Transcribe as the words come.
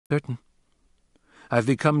certain. I've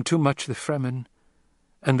become too much the Fremen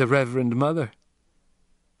and the Reverend Mother.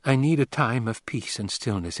 I need a time of peace and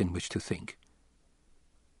stillness in which to think."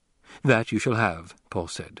 "That you shall have," Paul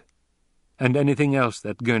said, "and anything else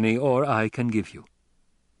that Gurney or I can give you."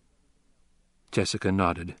 Jessica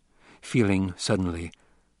nodded, feeling suddenly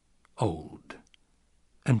old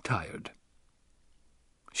and tired.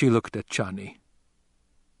 She looked at Chani.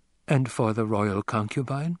 "And for the royal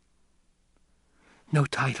concubine?" "No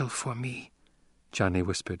title for me," Chani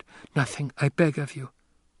whispered. "Nothing, I beg of you."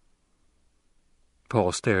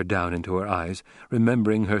 Paul stared down into her eyes,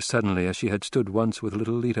 remembering her suddenly as she had stood once with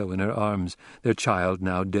little Leto in her arms, their child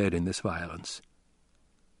now dead in this violence.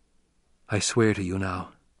 "I swear to you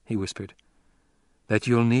now," he whispered, "that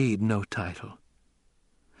you'll need no title.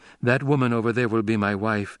 That woman over there will be my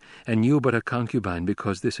wife, and you but a concubine,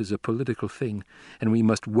 because this is a political thing, and we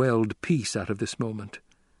must weld peace out of this moment.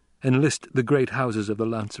 Enlist the great houses of the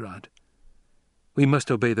Landsraad. We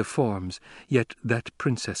must obey the forms, yet that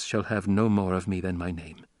princess shall have no more of me than my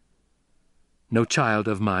name. No child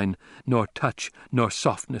of mine, nor touch, nor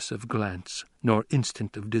softness of glance, nor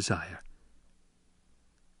instant of desire."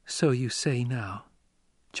 "So you say now,"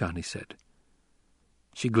 Chani said.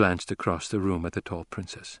 She glanced across the room at the tall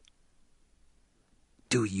princess.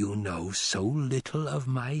 "Do you know so little of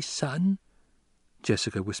my son?"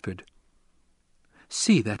 Jessica whispered.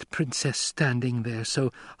 "See that princess standing there,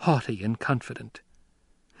 so haughty and confident.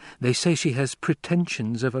 They say she has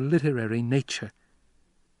pretensions of a literary nature.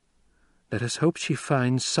 Let us hope she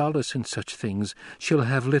finds solace in such things. She'll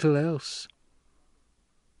have little else."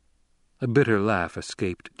 A bitter laugh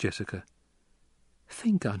escaped Jessica.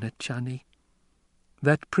 "Think on it, Chani.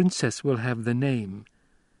 That princess will have the name,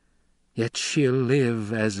 yet she'll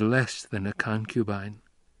live as less than a concubine,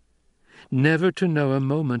 never to know a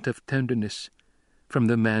moment of tenderness from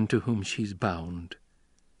the man to whom she's bound.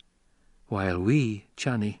 While we,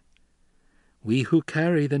 Chani, we who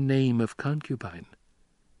carry the name of concubine,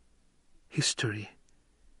 history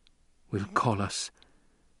will call us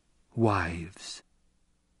wives."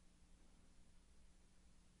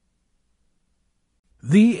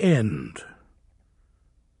 The End.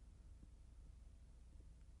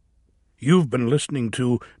 You've been listening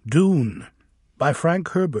to Dune by Frank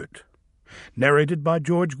Herbert, narrated by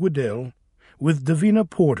George Guidall, with Davina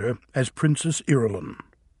Porter as Princess Irulan.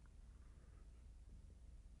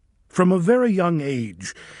 From a very young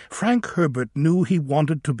age, Frank Herbert knew he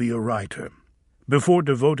wanted to be a writer. Before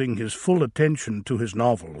devoting his full attention to his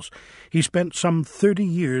novels, he spent some 30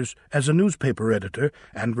 years as a newspaper editor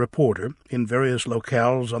and reporter in various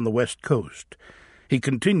locales on the West Coast. He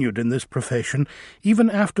continued in this profession even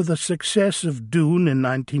after the success of Dune in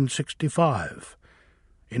 1965.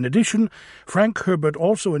 In addition, Frank Herbert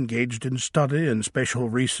also engaged in study and special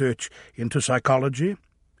research into psychology,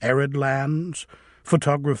 arid lands,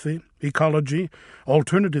 photography, ecology,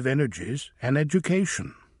 alternative energies, and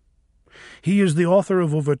education. He is the author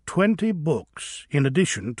of over 20 books in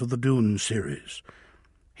addition to the Dune series.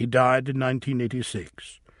 He died in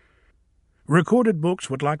 1986. Recorded Books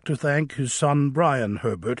would like to thank his son Brian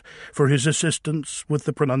Herbert for his assistance with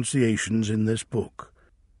the pronunciations in this book.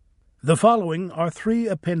 The following are 3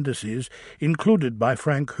 appendices included by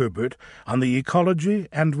Frank Herbert on the ecology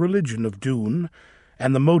and religion of Dune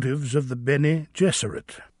and the motives of the Bene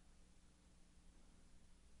Gesserit.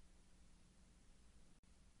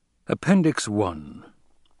 Appendix 1.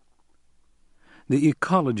 The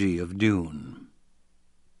Ecology of Dune.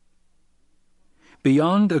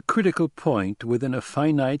 Beyond a critical point within a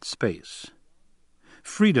finite space,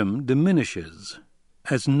 freedom diminishes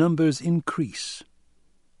as numbers increase.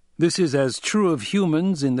 This is as true of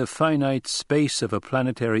humans in the finite space of a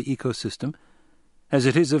planetary ecosystem as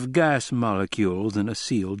it is of gas molecules in a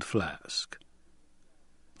sealed flask.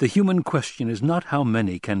 The human question is not how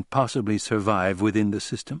many can possibly survive within the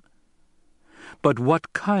system, but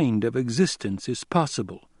what kind of existence is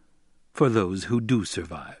possible for those who do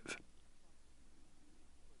survive.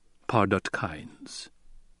 Paul Atreides,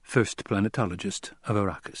 first planetologist of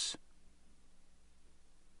Arrakis.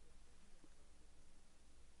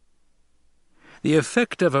 The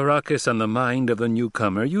effect of Arrakis on the mind of the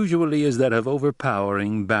newcomer usually is that of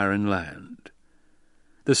overpowering barren land.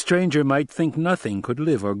 The stranger might think nothing could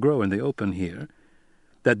live or grow in the open here,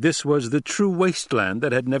 that this was the true wasteland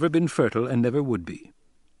that had never been fertile and never would be.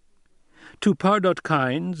 To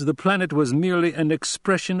Pardot-Kynes, the planet was merely an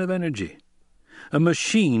expression of energy, a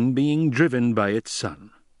machine being driven by its sun.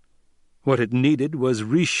 What it needed was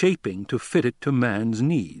reshaping to fit it to man's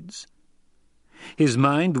needs. His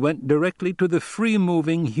mind went directly to the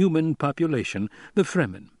free-moving human population, the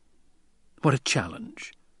Fremen. What a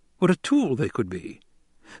challenge! What a tool they could be!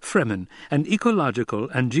 Fremen, an ecological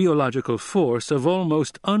and geological force of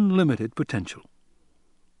almost unlimited potential.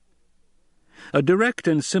 A direct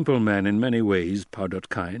and simple man in many ways, Pardot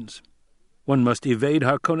Kynes. One must evade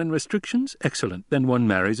Harkonnen restrictions? Excellent, then one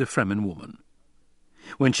marries a Fremen woman.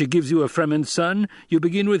 When she gives you a Fremen son, you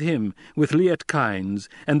begin with him, with Liet Kynes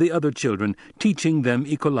and the other children, teaching them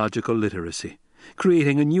ecological literacy,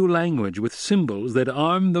 creating a new language with symbols that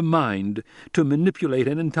arm the mind to manipulate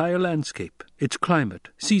an entire landscape, its climate,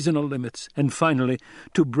 seasonal limits, and finally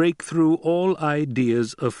to break through all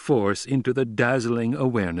ideas of force into the dazzling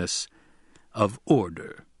awareness of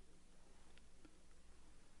order.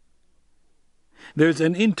 There's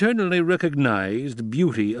an internally recognized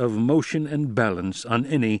beauty of motion and balance on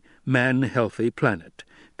any man-healthy planet,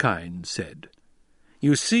 Kynes said.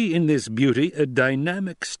 You see in this beauty a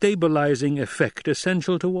dynamic, stabilizing effect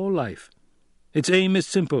essential to all life. Its aim is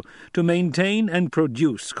simple, to maintain and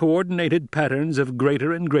produce coordinated patterns of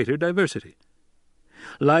greater and greater diversity.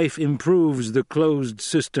 Life improves the closed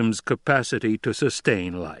system's capacity to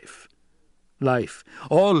sustain life. Life,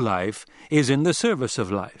 all life, is in the service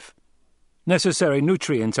of life. Necessary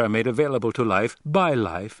nutrients are made available to life by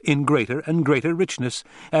life in greater and greater richness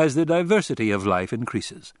as the diversity of life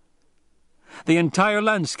increases. The entire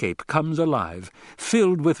landscape comes alive,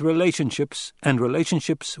 filled with relationships and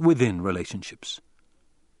relationships within relationships.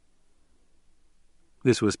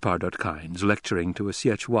 This was Pardot Kynes lecturing to a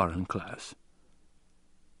Sietch Warren class.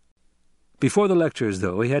 Before the lectures,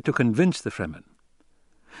 though, he had to convince the Fremen.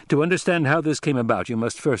 To understand how this came about, you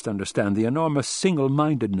must first understand the enormous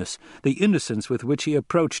single-mindedness, the innocence with which he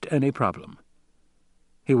approached any problem.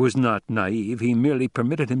 He was not naive, he merely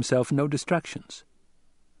permitted himself no distractions.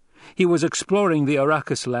 He was exploring the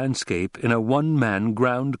Arrakis landscape in a one-man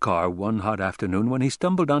ground car one hot afternoon when he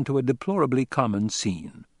stumbled onto a deplorably common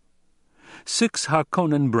scene. 6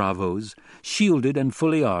 Harkonnen bravos, shielded and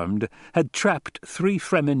fully armed, had trapped 3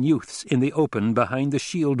 Fremen youths in the open behind the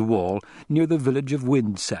shield wall near the village of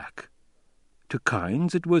Windsack. To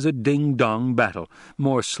Kynes it was a ding-dong battle,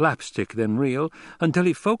 more slapstick than real, until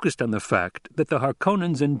he focused on the fact that the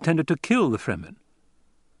Harkonnens intended to kill the Fremen.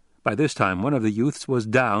 By this time one of the youths was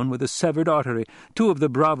down with a severed artery. 2 of the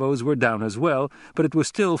bravos were down as well, but it was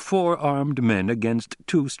still 4 armed men against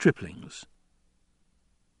 2 striplings.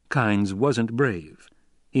 Kynes wasn't brave.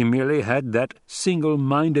 He merely had that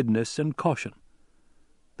single-mindedness and caution.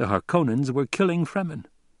 The Harkonnens were killing Fremen.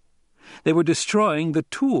 They were destroying the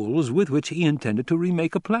tools with which he intended to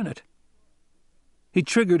remake a planet. He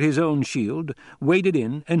triggered his own shield, waded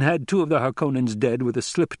in, and had 2 of the Harkonnens dead with a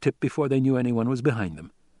slip tip before they knew anyone was behind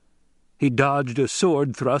them. He dodged a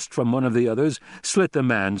sword thrust from one of the others, slit the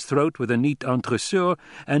man's throat with a neat entresure,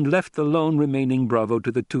 and left the lone remaining bravo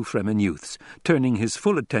to the 2 Fremen youths, turning his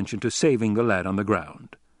full attention to saving the lad on the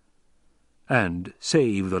ground. And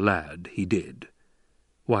save the lad he did,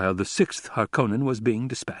 while the 6th Harkonnen was being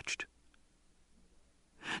dispatched.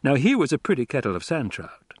 Now here was a pretty kettle of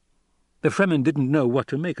sand-trout. The Fremen didn't know what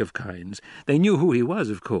to make of Kynes. They knew who he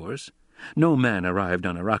was, of course. No man arrived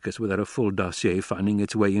on Arrakis without a full dossier finding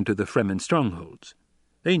its way into the Fremen strongholds.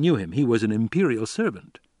 They knew him. He was an imperial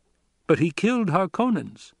servant. But he killed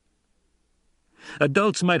Harkonnens.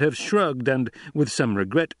 Adults might have shrugged and, with some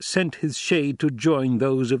regret, sent his shade to join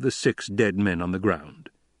those of the 6 dead men on the ground.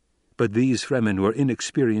 But these Fremen were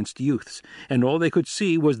inexperienced youths, and all they could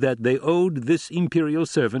see was that they owed this imperial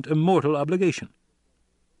servant a mortal obligation.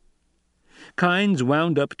 Kynes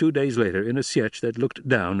wound up 2 days later in a sietch that looked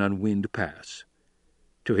down on Wind Pass.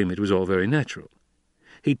 To him it was all very natural.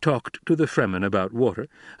 He talked to the Fremen about water,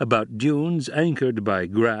 about dunes anchored by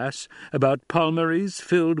grass, about palmeries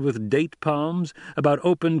filled with date palms, about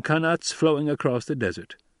open qanats flowing across the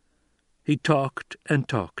desert. He talked and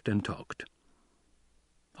talked and talked.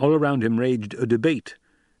 All around him raged a debate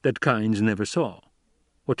that Kynes never saw.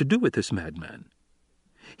 What to do with this madman?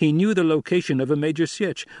 He knew the location of a major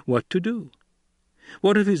sietch. What to do?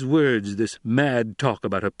 What of his words, this mad talk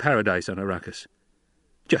about a paradise on Arrakis?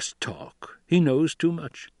 Just talk. He knows too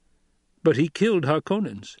much. But he killed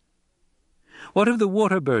Harkonnens. What of the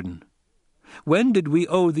water burden? When did we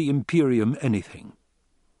owe the Imperium anything?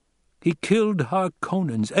 He killed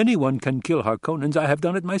Harkonnens. Anyone can kill Harkonnens. I have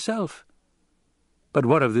done it myself. But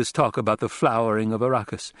what of this talk about the flowering of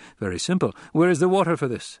Arrakis? Very simple. Where is the water for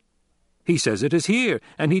this? He says it is here,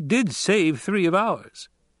 and he did save 3 of ours.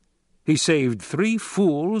 He saved 3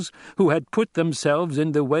 fools who had put themselves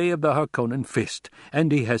in the way of the Harkonnen fist,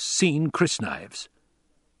 and he has seen crysknives.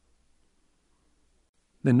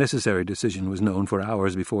 The necessary decision was known for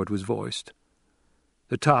hours before it was voiced.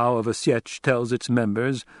 The Tao of a sietch tells its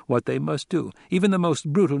members what they must do. Even the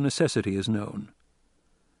most brutal necessity is known.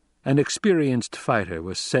 An experienced fighter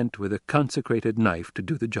was sent with a consecrated knife to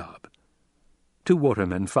do the job. 2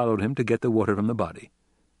 watermen followed him to get the water from the body.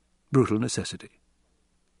 Brutal necessity.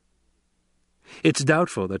 It's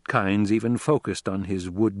doubtful that Kynes even focused on his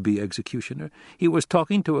would-be executioner. He was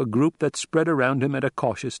talking to a group that spread around him at a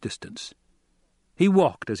cautious distance. He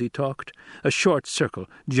walked as he talked, a short circle,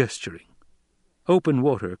 gesturing. "Open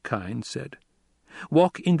water," Kynes said.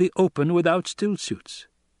 "Walk in the open without stillsuits.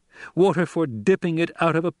 Water for dipping it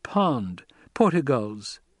out of a pond.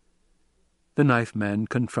 Portugals." The knife man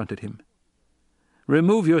confronted him.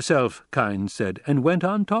 "Remove yourself," Kynes said, and went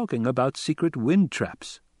on talking about secret wind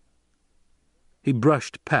traps. He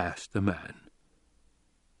brushed past the man.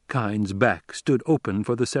 Kynes' back stood open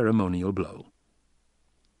for the ceremonial blow.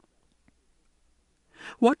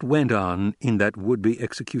 What went on in that would-be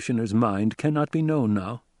executioner's mind cannot be known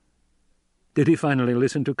now. Did he finally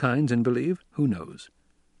listen to Kynes and believe? Who knows?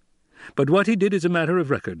 But what he did is a matter of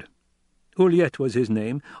record. Uliet was his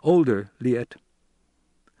name, older Liet.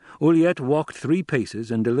 Uliet walked 3 paces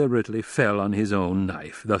and deliberately fell on his own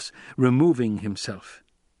knife, thus removing himself.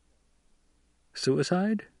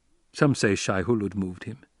 Suicide? Some say Shai Hulud moved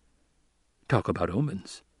him. Talk about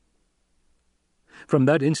omens. From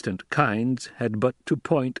that instant, Kynes had but to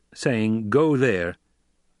point, saying, "Go there."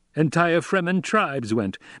 Entire Fremen tribes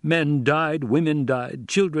went. Men died, women died,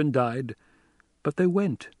 children died. But they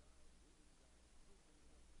went.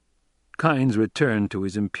 Kynes returned to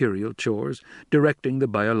his imperial chores, directing the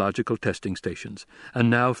biological testing stations, and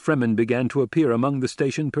now Fremen began to appear among the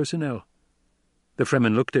station personnel. The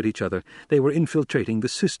Fremen looked at each other. They were infiltrating the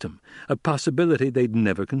system, a possibility they'd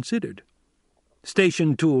never considered.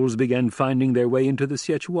 Station tools began finding their way into the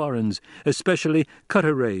Sietch warrens, especially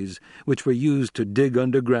cutter rays, which were used to dig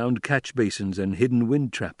underground catch basins and hidden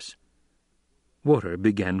wind traps. Water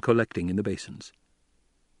began collecting in the basins.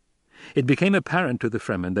 It became apparent to the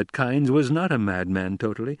Fremen that Kynes was not a madman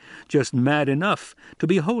totally, just mad enough to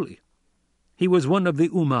be holy. He was one of the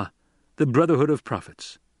Ummah, the Brotherhood of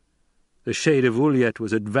Prophets. The shade of Uliet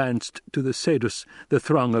was advanced to the Sedus, the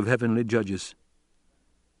throng of heavenly judges.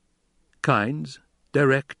 Kynes,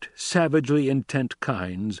 direct, savagely intent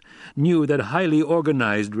Kynes, knew that highly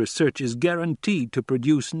organized research is guaranteed to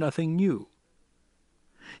produce nothing new.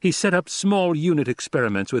 He set up small unit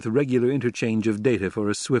experiments with regular interchange of data for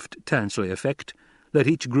a swift Tansley effect. Let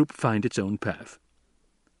each group find its own path.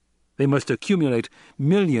 They must accumulate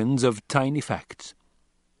millions of tiny facts.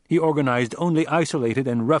 He organized only isolated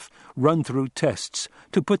and rough run-through tests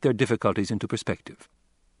to put their difficulties into perspective.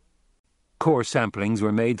 Core samplings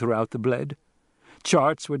were made throughout the bled.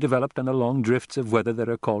 Charts were developed on the long drifts of weather that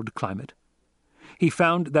are called climate. He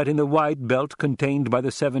found that in the wide belt contained by the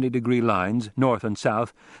 70-degree lines, north and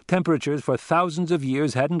south, temperatures for thousands of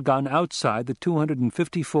years hadn't gone outside the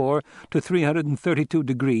 254 to 332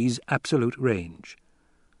 degrees absolute range,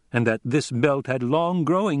 and that this belt had long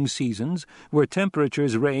growing seasons where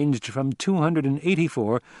temperatures ranged from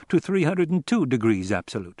 284 to 302 degrees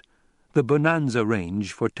absolute, the bonanza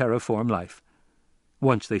range for terraform life,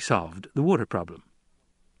 once they solved the water problem.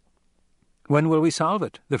 "When will we solve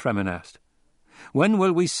it?" the Fremen asked. "When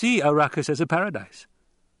will we see Arrakis as a paradise?"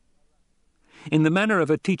 In the manner of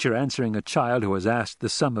a teacher answering a child who has asked the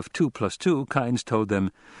sum of 2 plus 2, Kynes told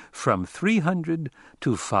them, "From 300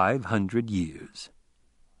 to 500 years."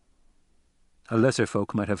 A lesser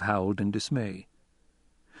folk might have howled in dismay.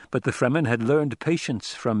 But the Fremen had learned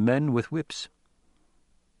patience from men with whips.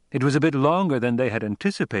 It was a bit longer than they had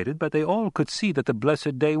anticipated, but they all could see that the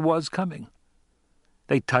blessed day was coming.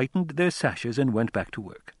 They tightened their sashes and went back to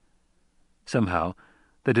work. Somehow,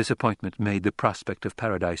 the disappointment made the prospect of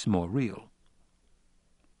paradise more real.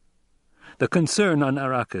 The concern on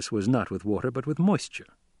Arrakis was not with water, but with moisture.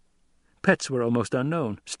 Pets were almost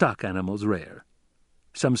unknown, stock animals rare.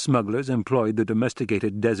 Some smugglers employed the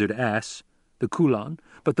domesticated desert ass, the kulan,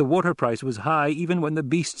 but the water price was high even when the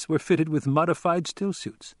beasts were fitted with modified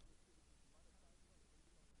stillsuits.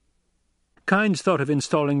 Kynes thought of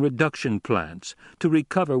installing reduction plants to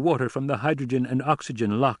recover water from the hydrogen and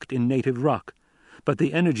oxygen locked in native rock, but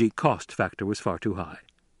the energy cost factor was far too high.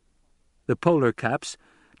 The polar caps,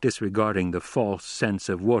 disregarding the false sense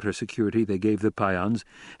of water security they gave the Pyons,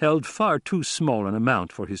 held far too small an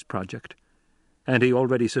amount for his project, and he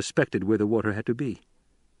already suspected where the water had to be.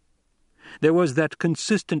 There was that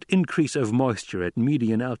consistent increase of moisture at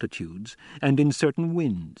median altitudes and in certain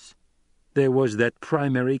winds. There was that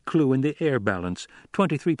primary clue in the air balance,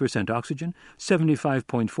 23% oxygen,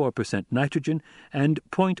 75.4% nitrogen, and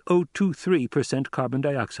 0.023% carbon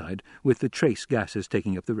dioxide, with the trace gases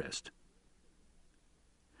taking up the rest.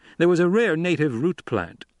 There was a rare native root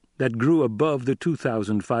plant, that grew above the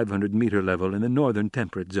 2,500-meter level in the northern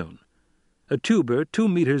temperate zone. A tuber 2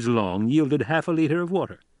 meters long yielded half a liter of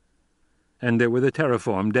water. And there were the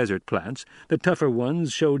terraform desert plants. The tougher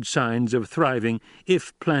ones showed signs of thriving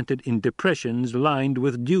if planted in depressions lined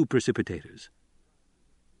with dew precipitators.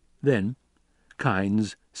 Then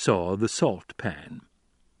Kynes saw the salt pan.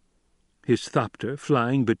 His thopter,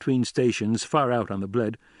 flying between stations far out on the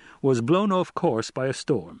bled, was blown off course by a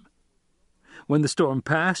storm. When the storm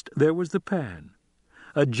passed, there was the pan,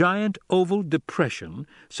 a giant oval depression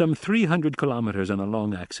some 300 kilometers on a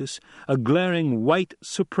long axis, a glaring white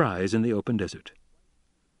surprise in the open desert.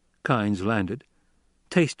 Kynes landed,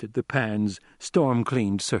 tasted the pan's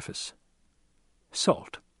storm-cleaned surface.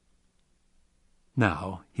 Salt.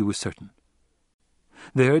 Now he was certain.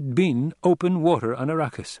 There had been open water on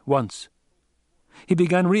Arrakis, once. He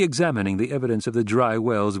began re-examining the evidence of the dry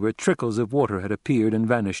wells where trickles of water had appeared and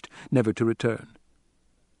vanished, never to return.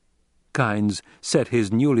 Kynes set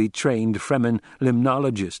his newly trained Fremen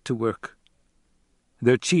limnologist to work.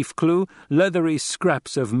 Their chief clue, leathery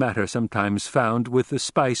scraps of matter sometimes found with the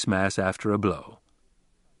spice mass after a blow.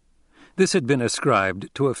 This had been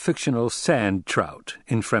ascribed to a fictional sand trout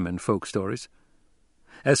in Fremen folk stories.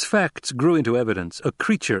 As facts grew into evidence, a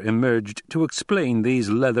creature emerged to explain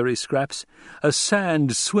these leathery scraps, a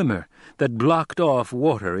sand swimmer that blocked off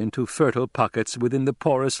water into fertile pockets within the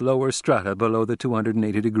porous lower strata below the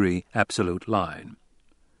 280-degree absolute line.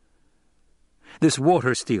 This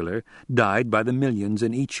water stealer died by the millions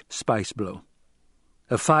in each spice blow.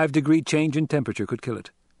 A 5-degree change in temperature could kill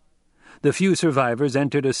it. The few survivors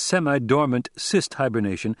entered a semi-dormant cyst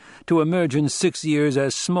hibernation to emerge in 6 years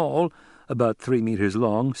as small, about 3 meters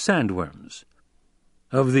long, sandworms.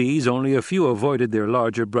 Of these, only a few avoided their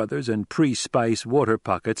larger brothers and pre-spice water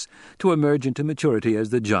pockets to emerge into maturity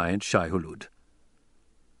as the giant Shai-Hulud.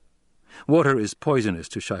 Water is poisonous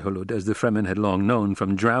to Shai-Hulud, as the Fremen had long known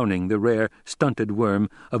from drowning the rare stunted worm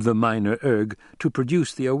of the minor erg to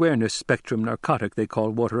produce the awareness spectrum narcotic they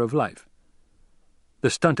call water of life. The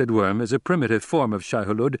stunted worm is a primitive form of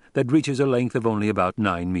Shai-Hulud that reaches a length of only about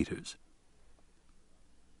 9 meters.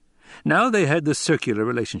 Now they had the circular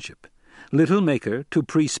relationship, little maker to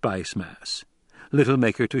pre-spice mass, little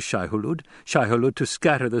maker to Shai-Hulud, Shai-Hulud to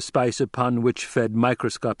scatter the spice upon which fed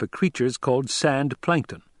microscopic creatures called sand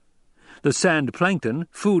plankton. The sand plankton,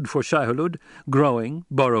 food for Shai-Hulud, growing,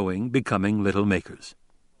 burrowing, becoming little makers.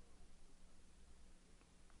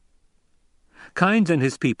 Kynes and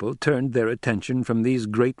his people turned their attention from these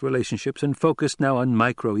great relationships and focused now on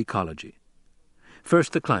microecology.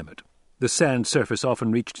 First, the climate. The sand surface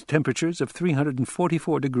often reached temperatures of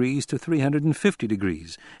 344 degrees to 350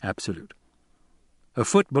 degrees absolute. A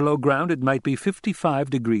foot below ground it might be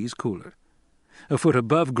 55 degrees cooler. A foot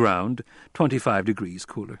above ground, 25 degrees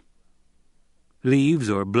cooler. Leaves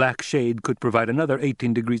or black shade could provide another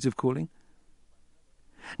 18 degrees of cooling.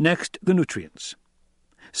 Next, the nutrients.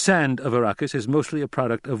 Sand of Arrakis is mostly a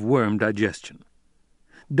product of worm digestion.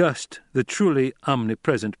 Dust, the truly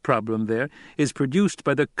omnipresent problem there, is produced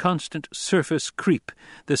by the constant surface creep,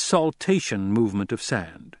 the saltation movement of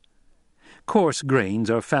sand. Coarse grains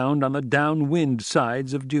are found on the downwind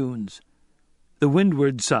sides of dunes. The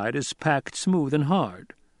windward side is packed smooth and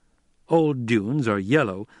hard. Old dunes are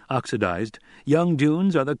yellow, oxidized. Young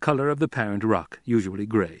dunes are the color of the parent rock, usually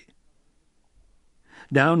gray.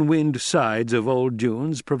 Downwind sides of old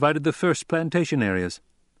dunes provided the first plantation areas.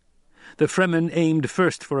 The Fremen aimed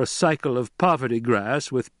first for a cycle of poverty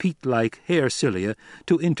grass with peat-like hair cilia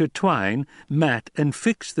to intertwine, mat, and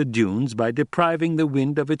fix the dunes by depriving the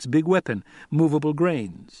wind of its big weapon, movable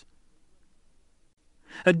grains.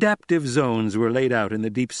 Adaptive zones were laid out in the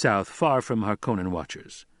deep south, far from Harkonnen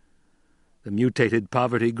watchers. The mutated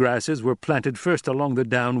poverty grasses were planted first along the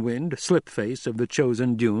downwind, slip face of the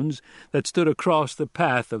chosen dunes that stood across the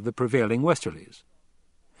path of the prevailing westerlies.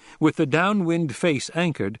 With the downwind face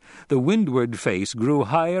anchored, the windward face grew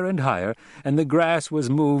higher and higher, and the grass was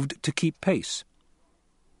moved to keep pace.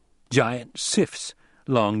 Giant sifts,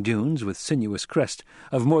 long dunes with sinuous crest,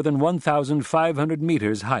 of more than 1,500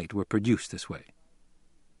 meters height were produced this way.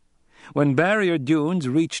 When barrier dunes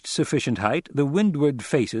reached sufficient height, the windward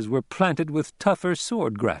faces were planted with tougher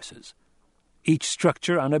sword grasses, each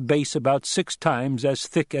structure on a base about 6 times as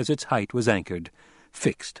thick as its height was anchored,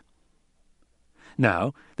 fixed.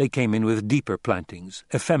 Now they came in with deeper plantings,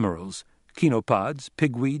 ephemerals, chenopods,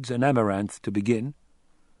 pigweeds, and amaranth to begin.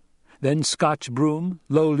 Then Scotch broom,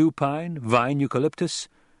 low lupine, vine eucalyptus,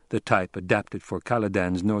 the type adapted for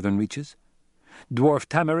Caladan's northern reaches, dwarf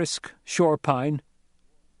tamarisk, shore pine.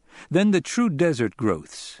 Then the true desert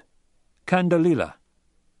growths, candelilla,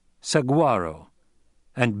 saguaro,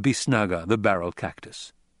 and bisnaga, the barrel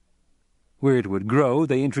cactus. Where it would grow,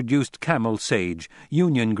 they introduced camel sage,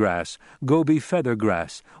 union grass, goby feather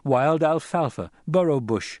grass, wild alfalfa, burrow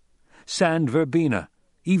bush, sand verbena,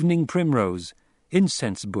 evening primrose,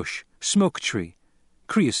 incense bush, smoke tree,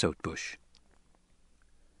 creosote bush.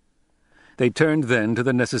 They turned then to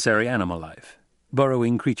the necessary animal life,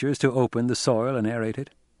 burrowing creatures to open the soil and aerate it,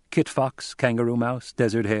 kit fox, kangaroo mouse,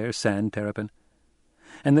 desert hare, sand terrapin,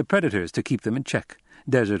 and the predators to keep them in check,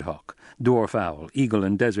 desert hawk, dwarf owl, eagle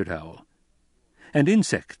and desert owl, and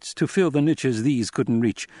insects to fill the niches these couldn't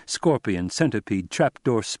reach, scorpion, centipede,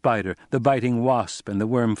 trapdoor spider, the biting wasp and the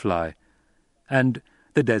wormfly, and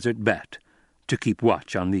the desert bat to keep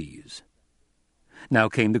watch on these. Now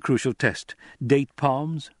came the crucial test: date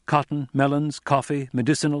palms, cotton, melons, coffee,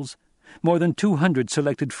 medicinals, more than 200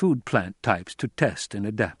 selected food plant types to test and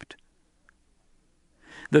adapt.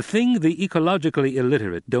 The thing the ecologically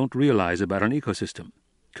illiterate don't realize about an ecosystem,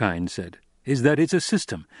 Kynes said, is that it's a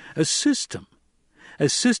system. A system. A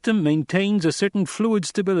system maintains a certain fluid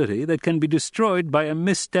stability that can be destroyed by a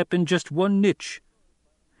misstep in just one niche.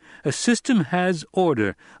 A system has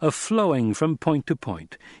order, a flowing from point to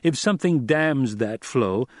point. If something dams that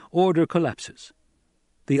flow, order collapses.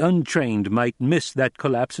 The untrained might miss that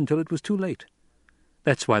collapse until it was too late.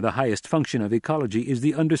 That's why the highest function of ecology is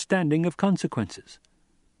the understanding of consequences.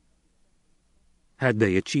 Had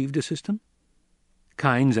they achieved a system?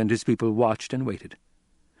 Kynes and his people watched and waited.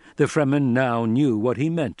 The Fremen now knew what he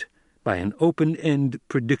meant by an open-end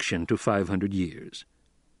prediction to 500 years.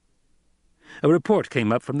 A report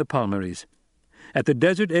came up from the Palmaries. At the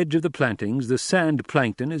desert edge of the plantings, the sand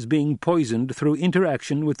plankton is being poisoned through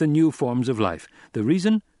interaction with the new forms of life. The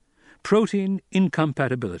reason? Protein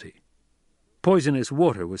incompatibility. Poisonous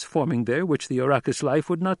water was forming there which the Arrakis life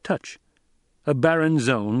would not touch. A barren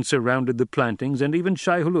zone surrounded the plantings, and even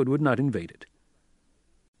Shai-Hulud would not invade it.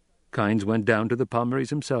 Kynes went down to the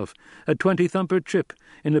Palmaries himself, a 20-thumper trip,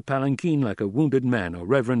 in a palanquin like a wounded man or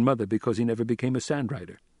reverend mother because he never became a sand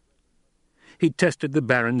rider. He tested the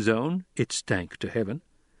barren zone, it stank to heaven,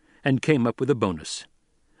 and came up with a bonus,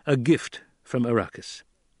 a gift from Arrakis.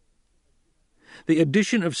 The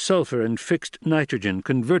addition of sulfur and fixed nitrogen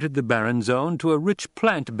converted the barren zone to a rich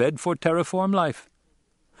plant bed for terraform life.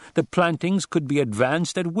 The plantings could be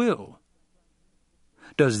advanced at will.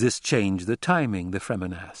 Does this change the timing, the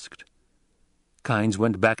Fremen asked. Kynes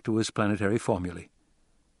went back to his planetary formulae.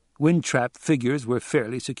 Wind-trap figures were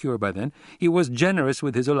fairly secure by then. He was generous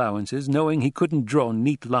with his allowances, knowing he couldn't draw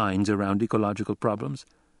neat lines around ecological problems.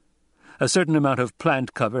 A certain amount of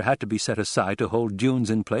plant cover had to be set aside to hold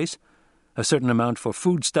dunes in place, a certain amount for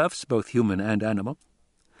foodstuffs, both human and animal,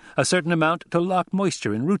 a certain amount to lock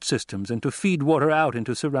moisture in root systems and to feed water out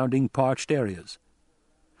into surrounding parched areas.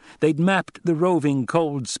 They'd mapped the roving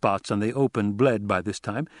cold spots on the open bled by this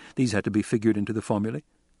time. These had to be figured into the formulae.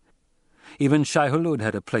 Even Shai-Hulud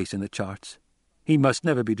had a place in the charts. He must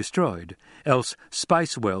never be destroyed, else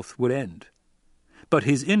spice wealth would end. But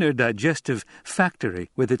his inner digestive factory,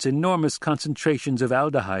 with its enormous concentrations of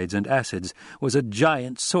aldehydes and acids, was a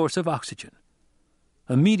giant source of oxygen.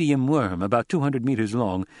 A medium worm, about 200 meters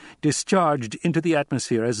long, discharged into the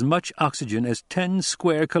atmosphere as much oxygen as 10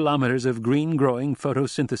 square kilometers of green-growing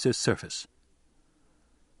photosynthesis surface.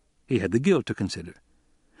 He had the Guild to consider.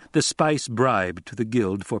 The spice bribe to the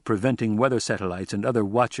Guild for preventing weather satellites and other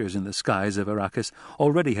watchers in the skies of Arrakis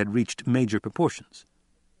already had reached major proportions.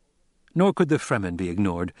 Nor could the Fremen be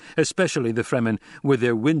ignored, especially the Fremen with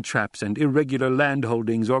their wind traps and irregular land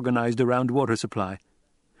holdings organized around water supply.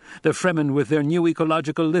 The Fremen with their new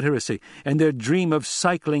ecological literacy and their dream of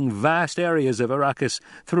cycling vast areas of Arrakis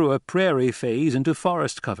through a prairie phase into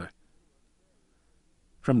forest cover.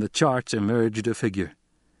 From the charts emerged a figure.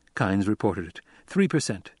 Kynes reported it.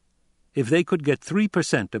 3%. If they could get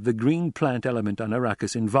 3% of the green plant element on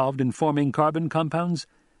Arrakis involved in forming carbon compounds,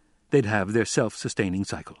 they'd have their self-sustaining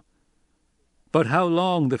cycle. But how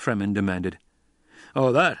long, the Fremen demanded.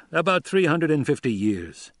 Oh, that, about 350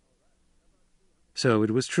 years. So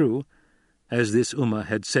it was true, as this Ummah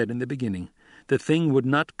had said in the beginning, the thing would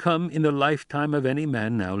not come in the lifetime of any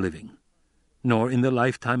man now living, nor in the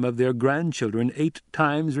lifetime of their grandchildren 8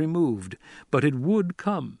 times removed, but it would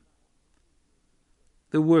come.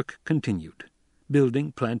 The work continued,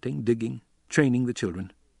 building, planting, digging, training the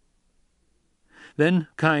children. Then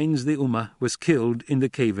Kynes the Ummah was killed in the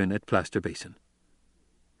cave-in at Plaster Basin.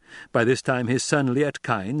 By this time his son Liet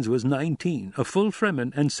Kynes was 19, a full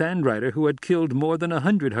Fremen and sand rider who had killed more than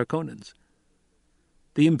 100 Harkonnens.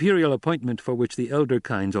 The imperial appointment for which the elder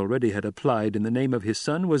Kynes already had applied in the name of his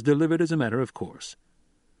son was delivered as a matter of course.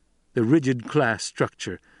 The rigid class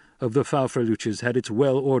structure of the Faufreluches had its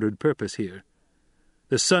well-ordered purpose here.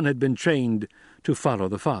 The son had been trained to follow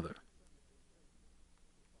the father.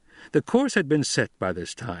 The course had been set by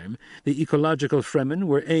this time. The ecological Fremen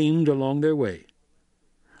were aimed along their way.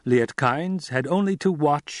 Liet-Kynes had only to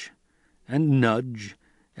watch and nudge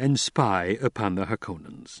and spy upon the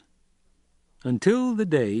Harkonnens, until the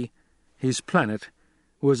day his planet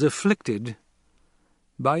was afflicted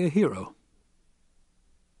by a hero.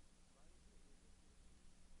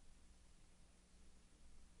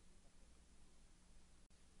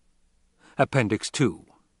 Appendix 2.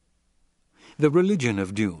 The Religion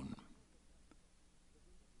of Dune.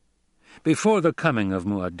 Before the coming of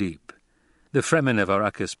Muad'Dib, the Fremen of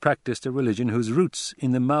Arrakis practiced a religion whose roots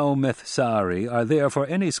in the Maometh Sa'ari are there for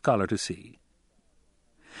any scholar to see.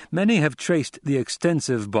 Many have traced the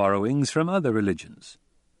extensive borrowings from other religions.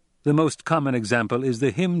 The most common example is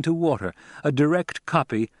the Hymn to Water, a direct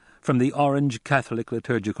copy from the Orange Catholic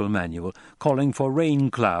Liturgical Manual, calling for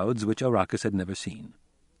rain clouds which Arrakis had never seen.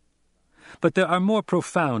 But there are more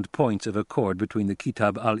profound points of accord between the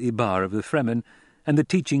Kitab al-Ibar of the Fremen and the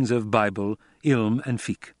teachings of Bible, Ilm, and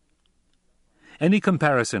Fiqh. Any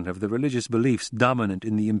comparison of the religious beliefs dominant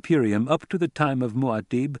in the Imperium up to the time of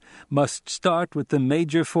Muad'Dib must start with the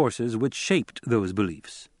major forces which shaped those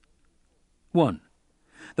beliefs. 1.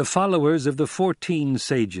 The followers of the 14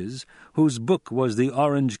 sages, whose book was the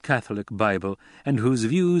Orange Catholic Bible, and whose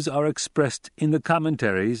views are expressed in the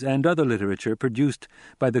commentaries and other literature produced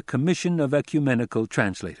by the Commission of Ecumenical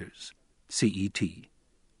Translators, CET.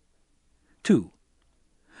 2.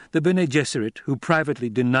 The Bene Gesserit, who privately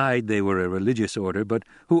denied they were a religious order, but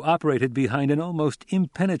who operated behind an almost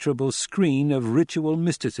impenetrable screen of ritual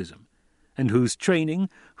mysticism, and whose training,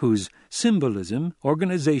 whose symbolism,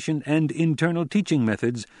 organization, and internal teaching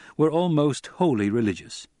methods were almost wholly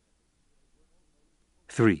religious.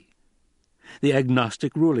 3. The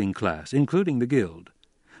agnostic ruling class, including the Guild,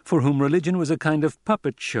 for whom religion was a kind of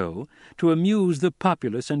puppet show to amuse the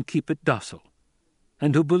populace and keep it docile,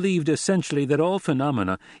 and who believed essentially that all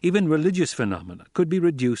phenomena, even religious phenomena, could be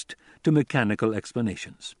reduced to mechanical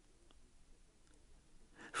explanations.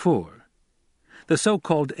 4. The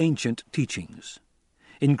so-called ancient teachings,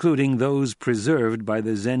 including those preserved by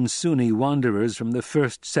the Zen-Sunni wanderers from the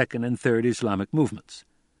first, second, and third Islamic movements,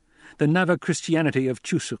 the Nava-Christianity of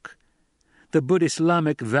Chusuk, the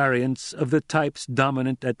Buddhist-Islamic variants of the types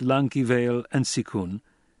dominant at Lankiveil and Sikun,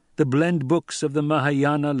 the blend books of the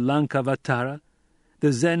Mahayana Lankavatara,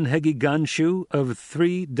 the Zen Hegiganshu of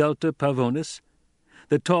 3 Delta Pavonis,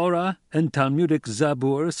 the Torah and Talmudic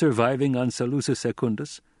Zabur surviving on Salusa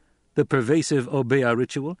Secundus, the pervasive Obeah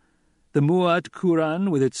ritual, the Mu'at Quran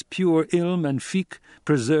with its pure ilm and fiqh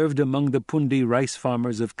preserved among the Pundi rice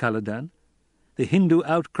farmers of Caladan, the Hindu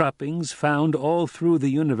outcroppings found all through the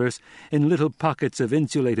universe in little pockets of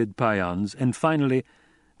insulated pions, and finally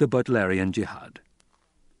the Butlerian Jihad.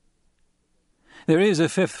 There is a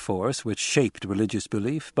fifth force which shaped religious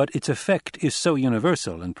belief, but its effect is so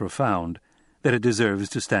universal and profound that it deserves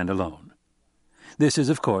to stand alone. This is,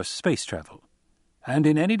 of course, space travel. And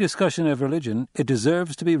in any discussion of religion, it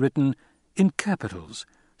deserves to be written in capitals: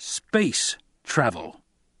 space travel.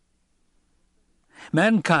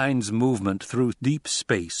 Mankind's movement through deep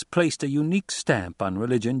space placed a unique stamp on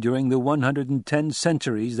religion during the 110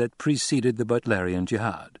 centuries that preceded the Butlerian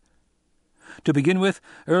Jihad. To begin with,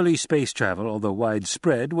 early space travel, although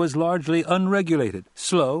widespread, was largely unregulated,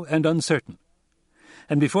 slow, and uncertain,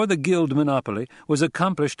 and before the Guild monopoly was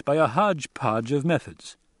accomplished by a hodgepodge of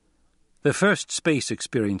methods. The first space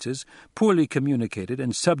experiences, poorly communicated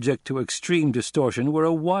and subject to extreme distortion, were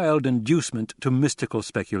a wild inducement to mystical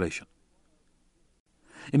speculation.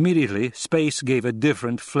 Immediately, space gave a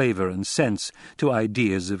different flavor and sense to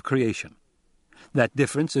ideas of creation. That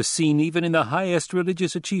difference is seen even in the highest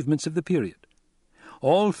religious achievements of the period.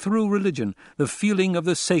 All through religion, the feeling of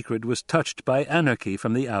the sacred was touched by anarchy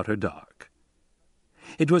from the outer dark.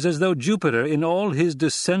 It was as though Jupiter, in all his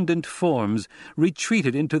descendant forms,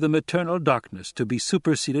 retreated into the maternal darkness to be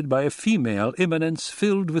superseded by a female immanence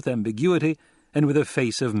filled with ambiguity and with a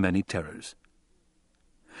face of many terrors.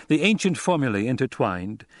 The ancient formulae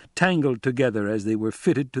intertwined, tangled together as they were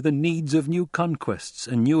fitted to the needs of new conquests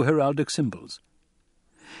and new heraldic symbols.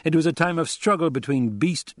 It was a time of struggle between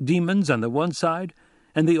beast demons on the one side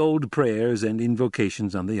and the old prayers and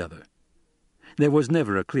invocations on the other. There was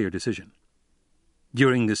never a clear decision.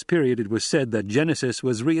 During this period it was said that Genesis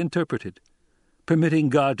was reinterpreted, permitting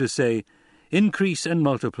God to say, "Increase and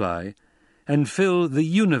multiply, and fill the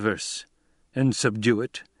universe, and subdue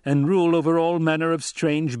it, and rule over all manner of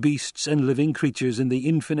strange beasts and living creatures in the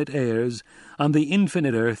infinite airs, on the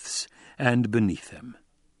infinite earths, and beneath them."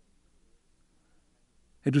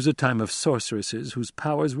 It was a time of sorceresses whose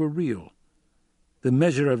powers were real. The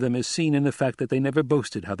measure of them is seen in the fact that they never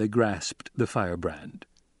boasted how they grasped the firebrand.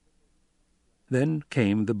 Then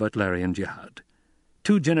came the Butlerian Jihad.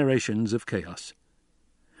 2 generations of chaos.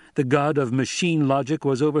 The god of machine logic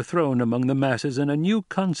was overthrown among the masses, and a new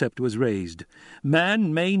concept was raised.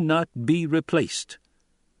 Man may not be replaced.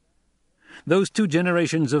 Those 2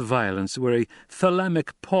 generations of violence were a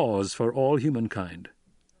thalamic pause for all humankind.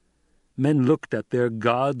 Men looked at their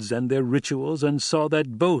gods and their rituals and saw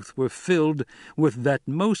that both were filled with that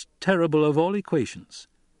most terrible of all equations,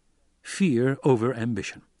 fear over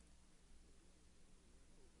ambition.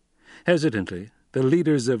 Hesitantly, the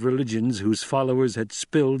leaders of religions whose followers had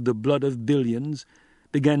spilled the blood of billions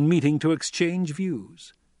began meeting to exchange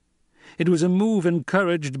views. It was a move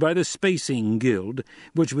encouraged by the Spacing Guild,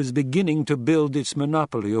 which was beginning to build its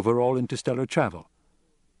monopoly over all interstellar travel,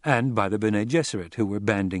 and by the Bene Gesserit, who were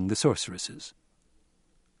banding the sorceresses.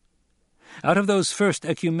 Out of those first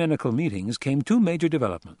ecumenical meetings came 2 major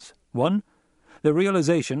developments. One, the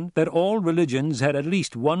realization that all religions had at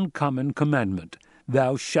least one common commandment: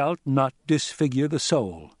 thou shalt not disfigure the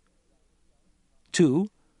soul. 2,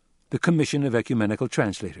 the commission of ecumenical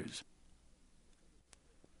translators.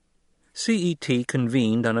 CET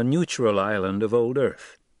convened on a neutral island of old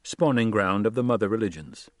Earth, spawning ground of the mother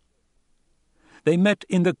religions. They met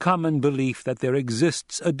in the common belief that there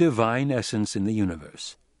exists a divine essence in the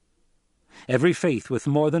universe. Every faith with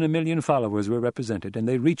more than 1 million followers were represented, and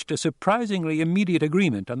they reached a surprisingly immediate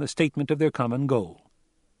agreement on the statement of their common goal.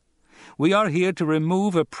 We are here to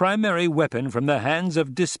remove a primary weapon from the hands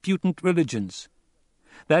of disputant religions.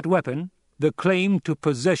 That weapon, the claim to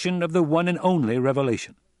possession of the one and only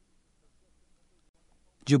revelation.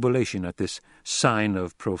 Jubilation at this sign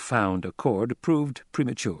of profound accord proved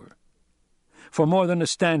premature. For more than a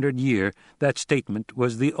standard year, that statement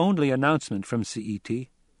was the only announcement from CET.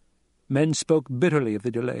 Men spoke bitterly of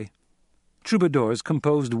the delay. Troubadours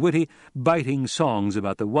composed witty, biting songs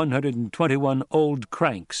about the 121 old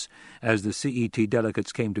cranks, as the CET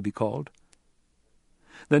delegates came to be called.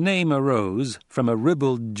 The name arose from a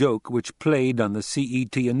ribald joke which played on the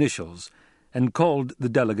CET initials and called the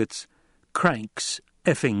delegates cranks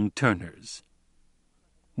effing Turners.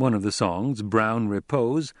 One of the songs, Brown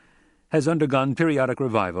Repose, has undergone periodic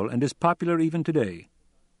revival and is popular even today.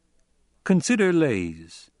 Consider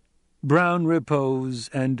Lays, Brown Repose,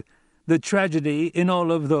 and the tragedy in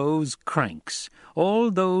all of those cranks, all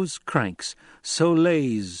those cranks, so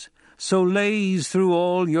lays through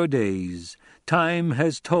all your days. Time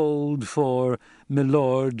has told for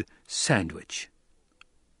Milord Sandwich.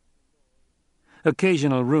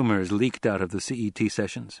 Occasional rumors leaked out of the CET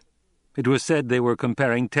sessions. It was said they were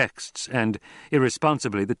comparing texts, and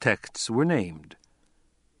irresponsibly the texts were named.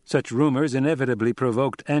 Such rumors inevitably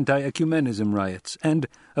provoked anti-ecumenism riots and,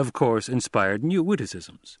 of course, inspired new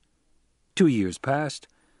witticisms. 2 years passed.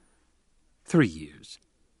 3 years.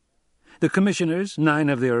 The commissioners, 9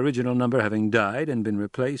 of their original number having died and been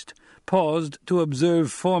replaced, paused to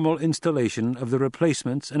observe formal installation of the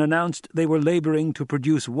replacements and announced they were laboring to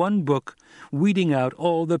produce one book weeding out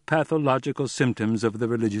all the pathological symptoms of the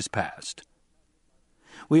religious past.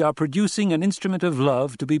 We are producing an instrument of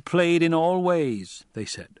love to be played in all ways, they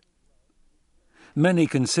said. Many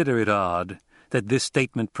consider it odd that this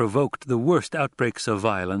statement provoked the worst outbreaks of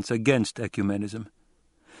violence against ecumenism.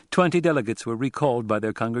 20 delegates were recalled by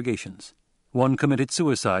their congregations. 1 committed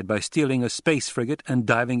suicide by stealing a space frigate and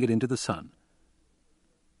diving it into the sun.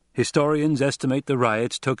 Historians estimate the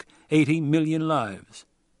riots took 80 million lives.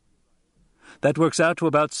 That works out to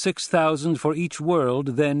about 6,000 for each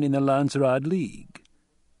world then in the Landsraad League.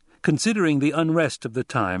 Considering the unrest of the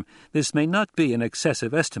time, this may not be an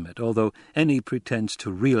excessive estimate, although any pretense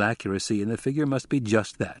to real accuracy in the figure must be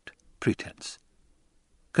just that, pretense.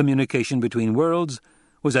 Communication between worlds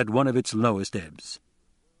was at one of its lowest ebbs.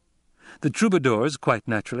 The troubadours, quite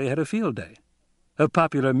naturally, had a field day. A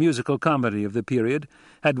popular musical comedy of the period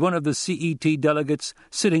had one of the CET delegates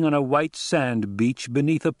sitting on a white sand beach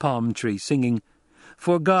beneath a palm tree singing,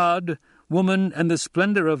 "For God, woman, and the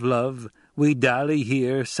splendor of love, we dally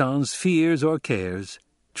here sans fears or cares.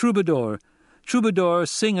 Troubadour, troubadour,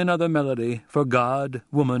 sing another melody, for God,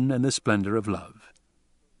 woman, and the splendor of love."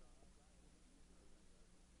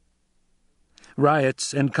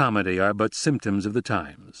 Riots and comedy are but symptoms of the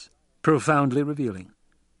times, profoundly revealing.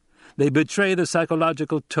 They betray the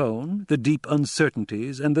psychological tone, the deep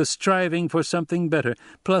uncertainties, and the striving for something better,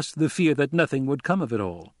 plus the fear that nothing would come of it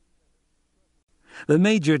all. The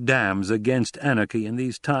major dams against anarchy in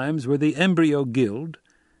these times were the embryo guild,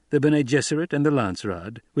 the Bene Gesserit, and the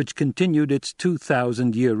Landsraad, which continued its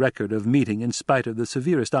 2,000-year record of meeting in spite of the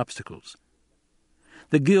severest obstacles.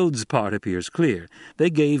 The guild's part appears clear. They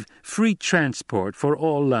gave free transport for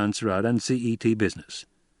all Landsraad and CET business.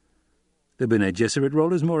 The Bene Gesserit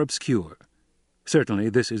role is more obscure. Certainly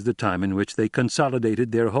this is the time in which they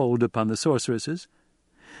consolidated their hold upon the sorceresses,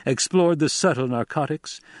 explored the subtle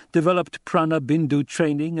narcotics, developed prana bindu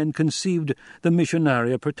training, and conceived the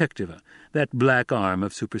missionaria protectiva, that black arm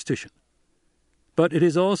of superstition. But it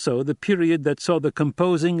is also the period that saw the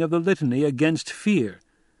composing of the litany against fear,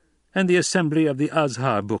 and the assembly of the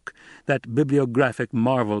Azhar book, that bibliographic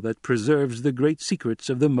marvel that preserves the great secrets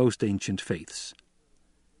of the most ancient faiths.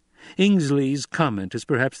 Ingsley's comment is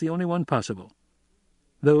perhaps the only one possible.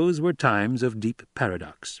 Those were times of deep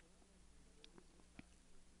paradox.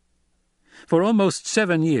 For almost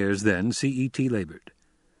 7 years, then, CET labored,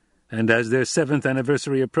 and as their 7th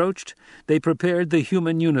anniversary approached, they prepared the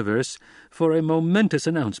human universe for a momentous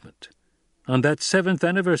announcement. On that 7th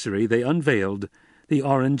anniversary they unveiled the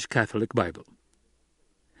Orange Catholic Bible.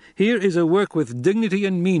 "Here is a work with dignity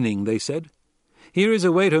and meaning," they said. "Here is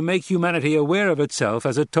a way to make humanity aware of itself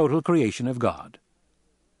as a total creation of God."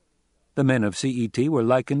 The men of CET were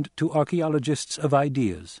likened to archaeologists of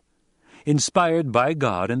ideas, inspired by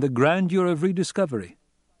God in the grandeur of rediscovery.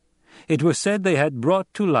 It was said they had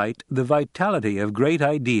brought to light the vitality of great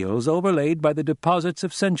ideals overlaid by the deposits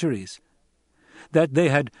of centuries, that they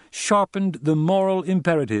had sharpened the moral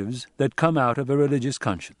imperatives that come out of a religious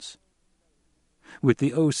conscience. With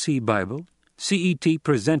the OC Bible, CET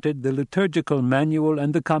presented the liturgical manual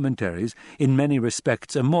and the commentaries, in many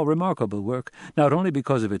respects a more remarkable work, not only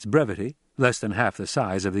because of its brevity, less than half the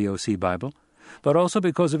size of the OC Bible, but also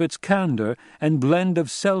because of its candor and blend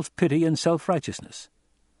of self-pity and self-righteousness.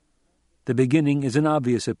 The beginning is an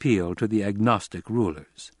obvious appeal to the agnostic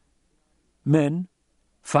rulers. Men,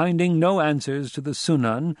 finding no answers to the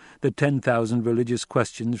Sunan, the 10,000 religious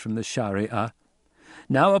questions from the Sharia,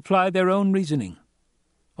 now apply their own reasoning.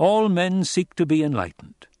 All men seek to be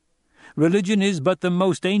enlightened. Religion is but the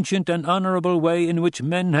most ancient and honorable way in which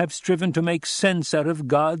men have striven to make sense out of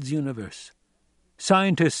God's universe.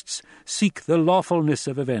 Scientists seek the lawfulness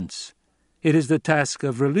of events. It is the task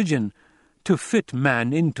of religion to fit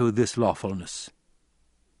man into this lawfulness.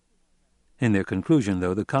 In their conclusion,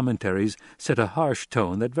 though, the commentaries set a harsh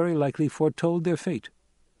tone that very likely foretold their fate.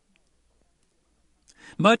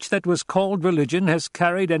 Much that was called religion has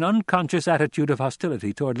carried an unconscious attitude of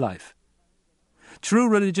hostility toward life. True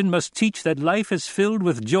religion must teach that life is filled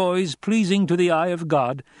with joys pleasing to the eye of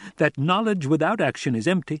God, that knowledge without action is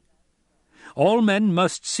empty. All men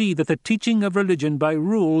must see that the teaching of religion by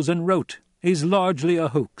rules and rote is largely a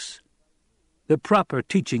hoax. The proper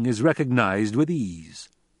teaching is recognized with ease.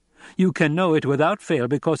 You can know it without fail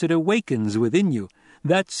because it awakens within you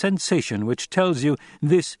that sensation which tells you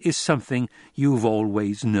this is something you've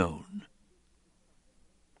always known.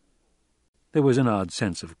 There was an odd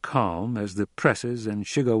sense of calm as the presses and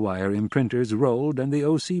sugar wire imprinters rolled and the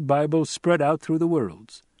OC Bible spread out through the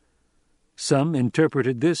worlds. Some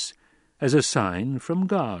interpreted this as a sign from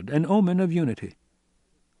God, an omen of unity.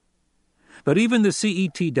 But even the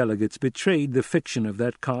CET delegates betrayed the fiction of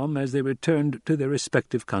that calm as they returned to their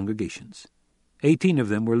respective congregations. 18 of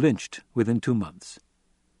them were lynched within 2 months.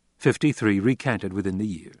 53 recanted within the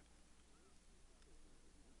year.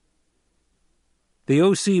 The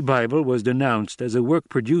OC Bible was denounced as a work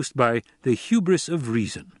produced by the hubris of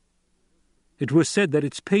reason. It was said that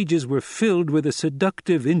its pages were filled with a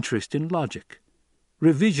seductive interest in logic.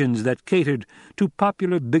 Revisions that catered to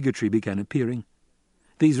popular bigotry began appearing.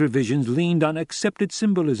 These revisions leaned on accepted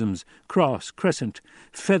symbolisms, cross, crescent,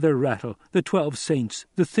 feather rattle, the 12 saints,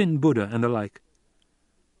 the thin Buddha, and the like.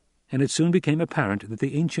 And it soon became apparent that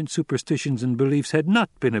the ancient superstitions and beliefs had not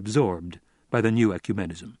been absorbed by the new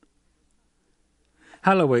ecumenism.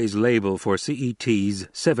 Halloway's label for CET's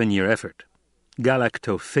 7-year effort,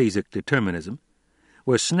 galactophasic determinism,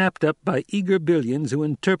 was snapped up by eager billions who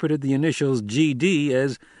interpreted the initials GD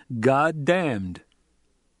as God damned.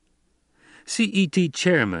 CET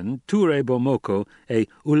chairman Toure Bomoko, a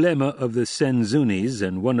ulema of the Senzunis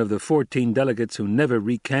and one of the 14 delegates who never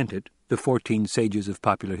recanted, the 14 sages of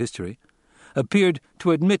popular history, appeared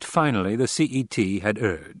to admit finally the CET had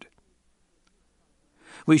erred.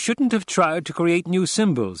 "We shouldn't have tried to create new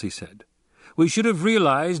symbols," he said. "We should have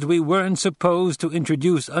realized we weren't supposed to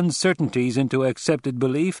introduce uncertainties into accepted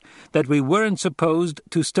belief, that we weren't supposed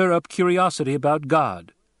to stir up curiosity about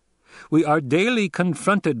God. We are daily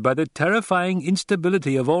confronted by the terrifying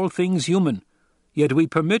instability of all things human, yet we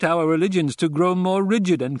permit our religions to grow more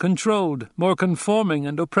rigid and controlled, more conforming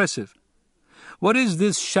and oppressive. What is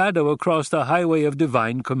this shadow across the highway of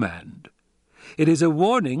divine command? It is a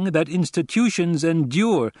warning that institutions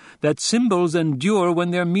endure, that symbols endure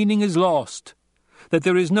when their meaning is lost, that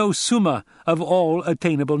there is no summa of all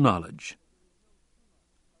attainable knowledge."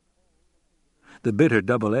 The bitter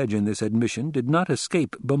double edge in this admission did not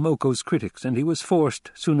escape Bomoko's critics, and he was forced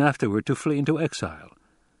soon afterward to flee into exile,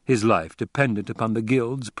 his life dependent upon the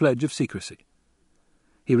guild's pledge of secrecy.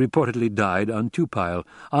 He reportedly died on Tupile,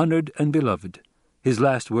 honored and beloved. His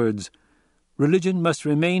last words, "Religion must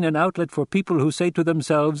remain an outlet for people who say to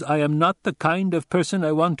themselves, 'I am not the kind of person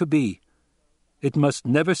I want to be.' It must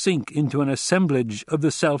never sink into an assemblage of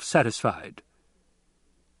the self-satisfied."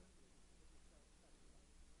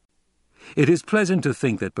 It is pleasant to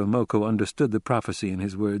think that Bomoko understood the prophecy in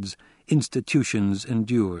his words, "Institutions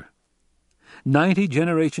endure." 90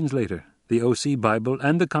 generations later, the O.C. Bible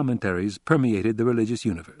and the commentaries permeated the religious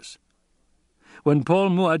universe. When Paul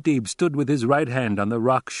Muad'Dib stood with his right hand on the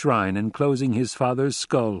rock shrine enclosing his father's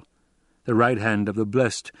skull, the right hand of the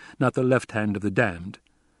blessed, not the left hand of the damned,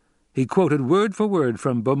 he quoted word for word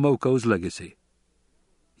from Bomoko's legacy.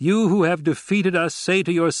 "You who have defeated us say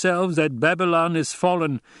to yourselves that Babylon is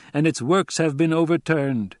fallen, and its works have been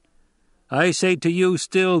overturned. I say to you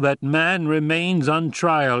still that man remains on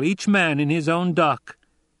trial, each man in his own dock.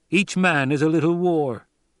 Each man is a little war."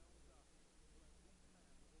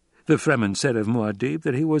 The Fremen said of Muad'Dib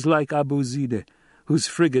that he was like Abu Zide, whose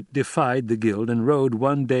frigate defied the guild and rode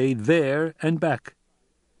one day there and back.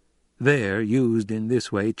 There, used in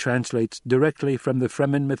this way, translates directly from the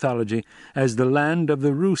Fremen mythology as the land of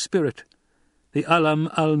the Ru spirit, the Alam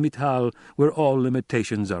al-Mithal, where all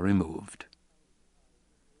limitations are removed.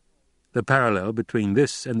 The parallel between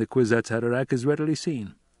this and the Kwisatz Haderach is readily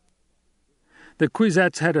seen. The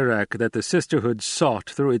Kwisatz Haderach that the sisterhood sought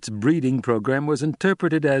through its breeding program was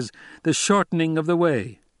interpreted as the shortening of the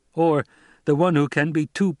way, or the one who can be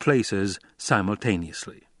two places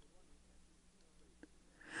simultaneously.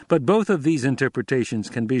 But both of these interpretations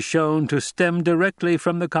can be shown to stem directly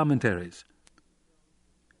from the commentaries.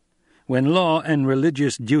 When law and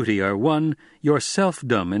religious duty are one, your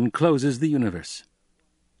selfdom encloses the universe.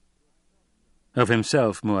 Of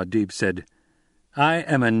himself, Muad'Dib said, "I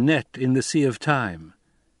am a net in the sea of time,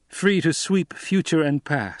 free to sweep future and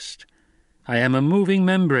past. I am a moving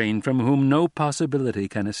membrane from whom no possibility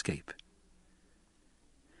can escape."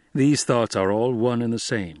 These thoughts are all one and the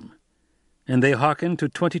same, and they hearken to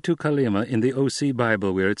 22 Kalima in the O.C.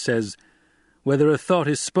 Bible, where it says, "Whether a thought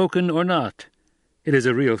is spoken or not, it is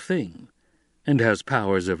a real thing, and has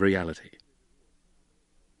powers of reality."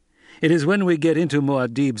 It is when we get into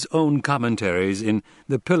Muad'Dib's own commentaries in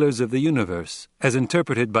The Pillars of the Universe, as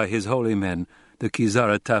interpreted by his holy men, the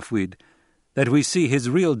Kizara Tafwid, that we see his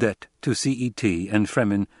real debt to CET and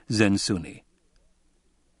Fremen Zen Sunni.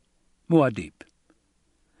 Muad'Dib.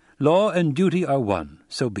 Law and duty are one,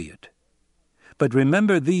 so be it. But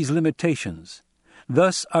remember these limitations.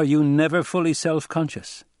 Thus are you never fully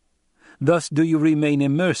self-conscious. Thus do you remain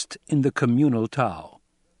immersed in the communal Tao.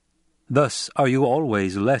 Thus are you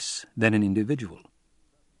always less than an individual.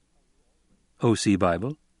 O.C.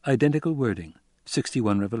 Bible, identical wording,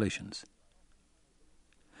 61 Revelations.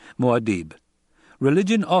 Muad'Dib.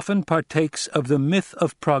 Religion often partakes of the myth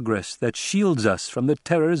of progress that shields us from the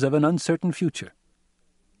terrors of an uncertain future.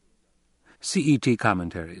 CET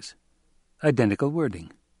Commentaries. Identical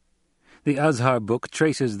wording. The Azhar book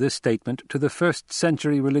traces this statement to the 1st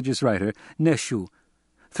century religious writer, Neshu,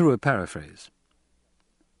 through a paraphrase.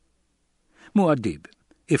 Muad'Dib.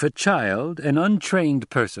 If a child, an untrained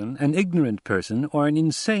person, an ignorant person, or an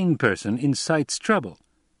insane person incites trouble,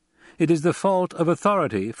 it is the fault of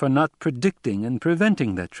authority for not predicting and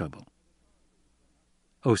preventing that trouble.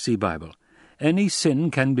 O.C. Bible. Any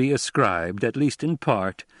sin can be ascribed, at least in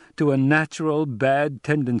part, to a natural bad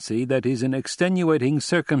tendency that is an extenuating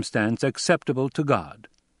circumstance acceptable to God.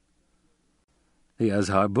 The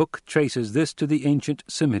Azhar book traces this to the ancient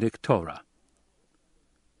Semitic Torah.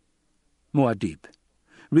 Muad'Dib.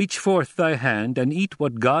 Reach forth thy hand and eat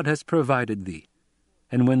what God has provided thee,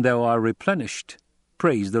 and when thou art replenished,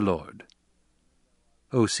 praise the Lord.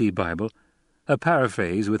 O.C. Bible, a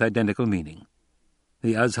paraphrase with identical meaning.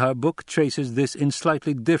 The Azhar book traces this in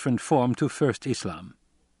slightly different form to First Islam.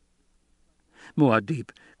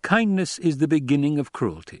 Muad'Dib. Kindness is the beginning of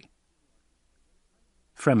cruelty.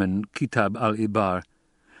 Fremen Kitab al-Ibar.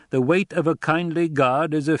 The weight of a kindly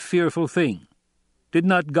God is a fearful thing. Did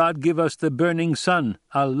not God give us the burning sun,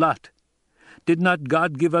 al-Lat? Did not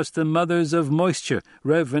God give us the mothers of moisture,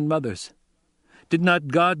 reverend mothers? Did not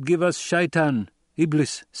God give us Shaitan,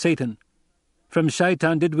 Iblis, Satan? From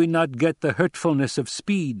Shaitan did we not get the hurtfulness of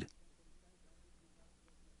speed?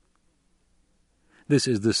 This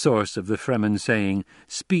is the source of the Fremen saying,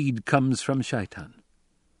 speed comes from Shaitan.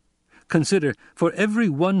 Consider, for every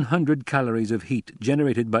 100 calories of heat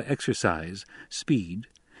generated by exercise, speed,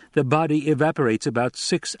 the body evaporates about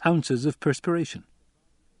 6 ounces of perspiration.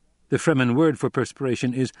 The Fremen word for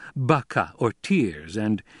perspiration is baka, or tears,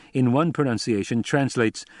 and in one pronunciation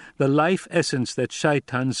translates the life essence that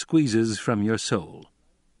shaitan squeezes from your soul.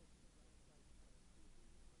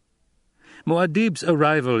 Muad'Dib's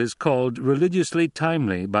arrival is called religiously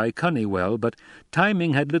timely by Cunnywell, but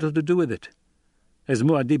timing had little to do with it. As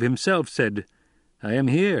Muad'Dib himself said, "I am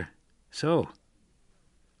here, so."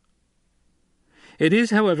 It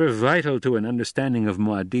is, however, vital to an understanding of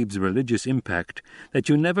Muad'Dib's religious impact that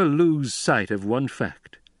you never lose sight of one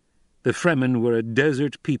fact. The Fremen were a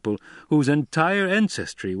desert people whose entire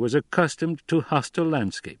ancestry was accustomed to hostile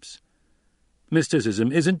landscapes.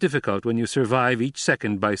 Mysticism isn't difficult when you survive each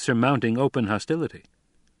second by surmounting open hostility.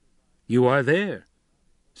 You are there,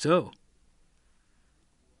 so.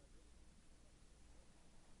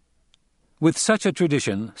 With such a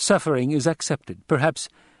tradition, suffering is accepted, perhaps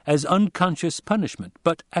as unconscious punishment,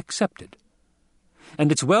 but accepted.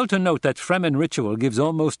 And it's well to note that Fremen ritual gives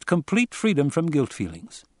almost complete freedom from guilt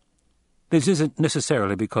feelings. This isn't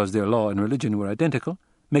necessarily because their law and religion were identical,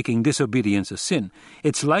 making disobedience a sin.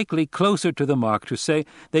 It's likely closer to the mark to say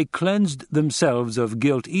they cleansed themselves of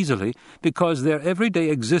guilt easily because their everyday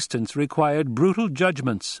existence required brutal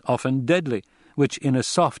judgments, often deadly, which in a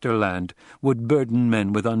softer land would burden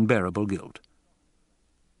men with unbearable guilt.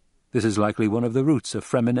 This is likely one of the roots of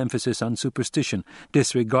Fremen emphasis on superstition,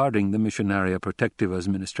 disregarding the Missionaria Protectiva's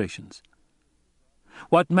ministrations.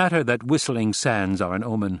 What matter that whistling sands are an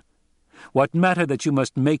omen? What matter that you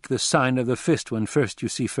must make the sign of the fist when first you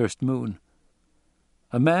see first moon?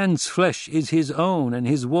 A man's flesh is his own, and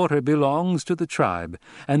his water belongs to the tribe,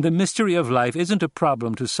 and the mystery of life isn't a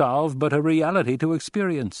problem to solve, but a reality to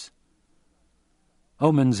experience.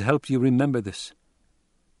 Omens help you remember this.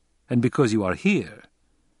 And because you are here,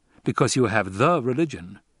 because you have the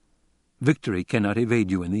religion, victory cannot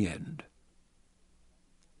evade you in the end.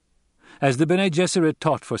 As the Bene Gesserit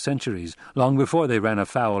taught for centuries, long before they ran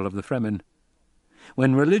afoul of the Fremen,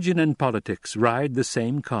 when religion and politics ride the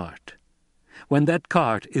same cart, when that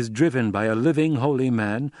cart is driven by a living holy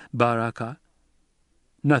man, Baraka,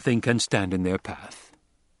 nothing can stand in their path.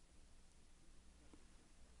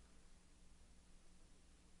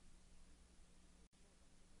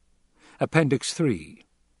 Appendix 3.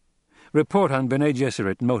 Report on Bene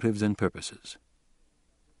Gesserit motives and purposes.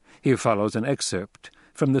 Here follows an excerpt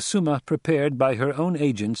from the Summa prepared by her own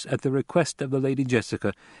agents at the request of the Lady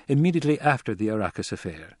Jessica immediately after the Arrakis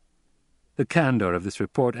affair. The candor of this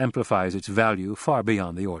report amplifies its value far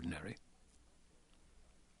beyond the ordinary.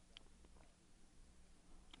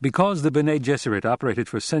 Because the Bene Gesserit operated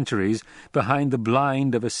for centuries behind the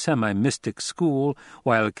blind of a semi-mystic school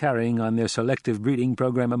while carrying on their selective breeding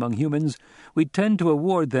program among humans, we tend to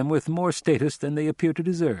award them with more status than they appear to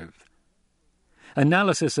deserve.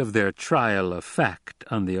 Analysis of their trial of fact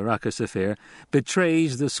on the Arrakis affair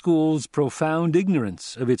betrays the school's profound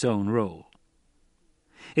ignorance of its own role.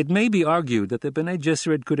 It may be argued that the Bene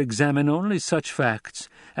Gesserit could examine only such facts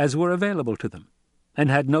as were available to them, and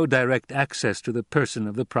had no direct access to the person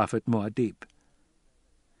of the Prophet Muad'Dib.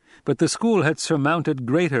 But the school had surmounted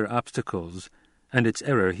greater obstacles, and its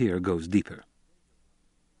error here goes deeper.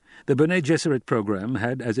 The Bene Gesserit program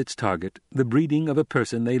had as its target the breeding of a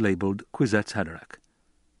person they labeled Kwisatz Haderach,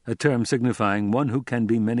 a term signifying one who can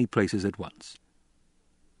be many places at once.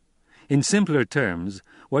 In simpler terms,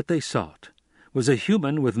 what they sought was a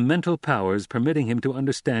human with mental powers permitting him to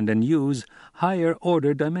understand and use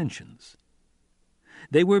higher-order dimensions.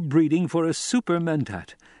 They were breeding for a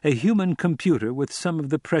super-mentat, a human computer with some of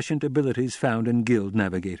the prescient abilities found in guild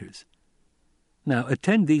navigators. Now,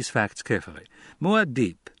 attend these facts carefully.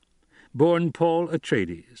 Muad'Dib, born Paul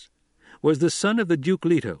Atreides, was the son of the Duke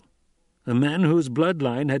Leto, a man whose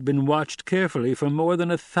bloodline had been watched carefully for more than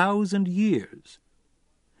 1,000 years.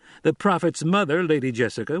 The Prophet's mother, Lady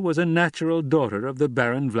Jessica, was a natural daughter of the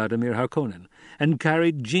Baron Vladimir Harkonnen, and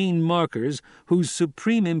carried gene markers whose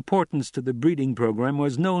supreme importance to the breeding program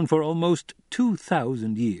was known for almost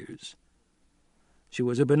 2,000 years. She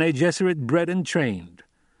was a Bene Gesserit bred and trained,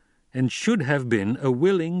 and should have been a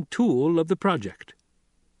willing tool of the project.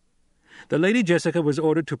 The Lady Jessica was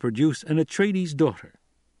ordered to produce an Atreides daughter.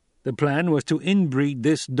 The plan was to inbreed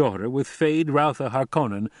this daughter with Fade Rautha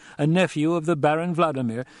Harkonnen, a nephew of the Baron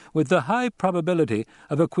Vladimir, with the high probability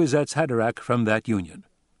of a Kwisatz Haderach from that union.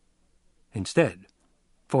 Instead,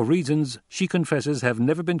 for reasons she confesses have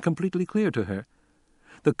never been completely clear to her,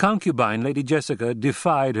 the concubine Lady Jessica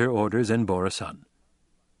defied her orders and bore a son.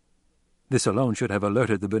 This alone should have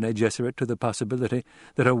alerted the Bene Gesserit to the possibility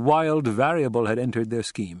that a wild variable had entered their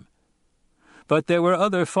scheme. But there were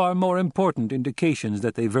other far more important indications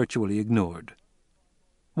that they virtually ignored.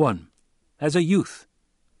 1. As a youth,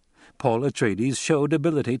 Paul Atreides showed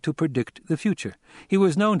ability to predict the future. He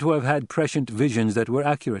was known to have had prescient visions that were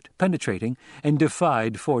accurate, penetrating, and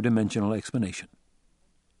defied four-dimensional explanation.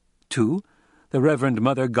 2. The Reverend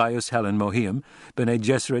Mother Gaius Helen Mohiam, Bene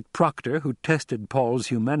Gesserit proctor who tested Paul's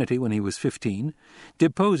humanity when he was 15,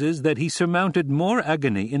 deposes that he surmounted more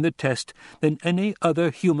agony in the test than any other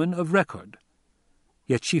human of record.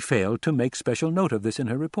 Yet she failed to make special note of this in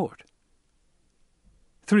her report.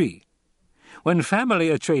 3. When family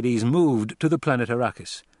Atreides moved to the planet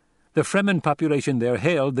Arrakis, the Fremen population there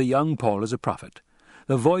hailed the young Paul as a prophet,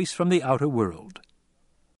 the voice from the outer world.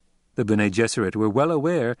 The Bene Gesserit were well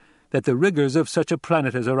aware that the rigors of such a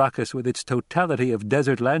planet as Arrakis, with its totality of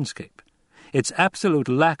desert landscape, its absolute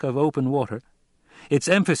lack of open water, its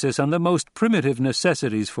emphasis on the most primitive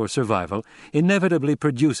necessities for survival, inevitably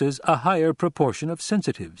produces a higher proportion of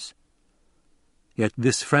sensitives. Yet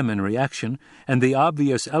this Fremen reaction, and the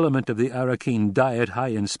obvious element of the Arrakeen diet high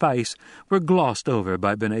in spice, were glossed over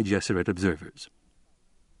by Bene Gesserit observers.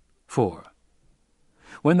 4.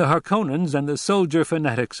 When the Harkonnens and the soldier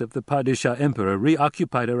fanatics of the Padishah Emperor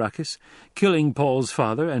reoccupied Arrakis, killing Paul's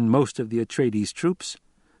father and most of the Atreides troops,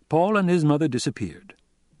 Paul and his mother disappeared.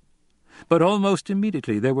 But almost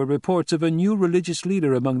immediately there were reports of a new religious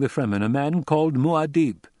leader among the Fremen, a man called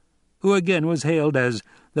Muad'Dib, who again was hailed as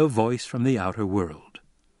the voice from the outer world.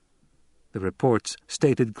 The reports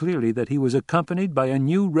stated clearly that he was accompanied by a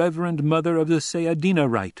new Reverend Mother of the Sayadina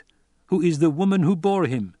rite, who is the woman who bore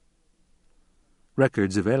him.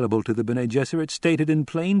 Records available to the Bene Gesserit stated in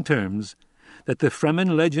plain terms that the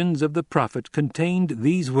Fremen legends of the prophet contained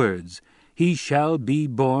these words, "He shall be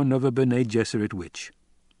born of a Bene Gesserit witch."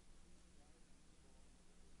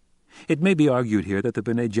 It may be argued here that the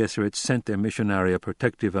Bene Gesserit sent their missionaria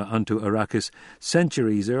protectiva unto Arrakis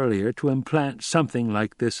centuries earlier to implant something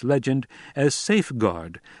like this legend as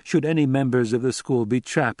safeguard should any members of the school be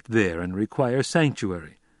trapped there and require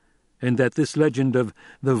sanctuary, and that this legend of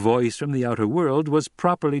the voice from the outer world was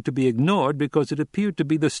properly to be ignored because it appeared to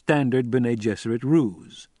be the standard Bene Gesserit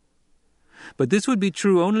ruse. But this would be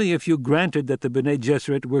true only if you granted that the Bene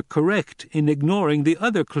Gesserit were correct in ignoring the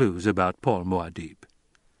other clues about Paul Muad'Dib.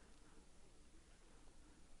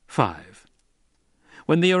 5.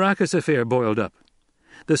 When the Arrakis affair boiled up,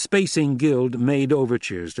 the Spacing Guild made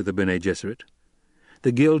overtures to the Bene Gesserit.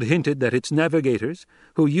 The Guild hinted that its navigators,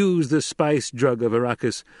 who use the spice drug of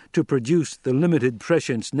Arrakis to produce the limited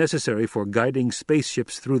prescience necessary for guiding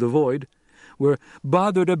spaceships through the void, were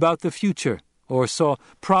bothered about the future or saw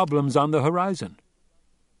problems on the horizon.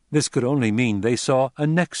 This could only mean they saw a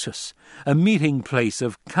nexus, a meeting place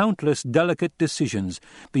of countless delicate decisions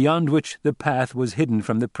beyond which the path was hidden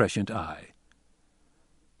from the prescient eye.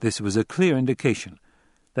 This was a clear indication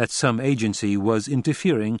that some agency was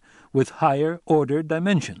interfering with higher-order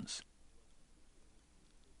dimensions.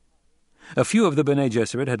 A few of the Bene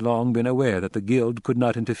Gesserit had long been aware that the Guild could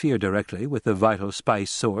not interfere directly with the vital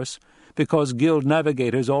spice source, because Guild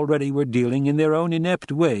navigators already were dealing in their own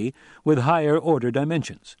inept way with higher-order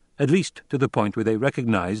dimensions, at least to the point where they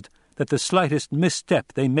recognized that the slightest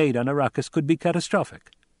misstep they made on Arrakis could be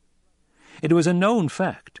catastrophic. It was a known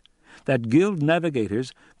fact that Guild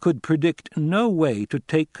navigators could predict no way to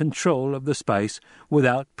take control of the spice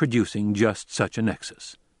without producing just such a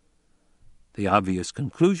nexus. The obvious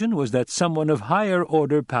conclusion was that someone of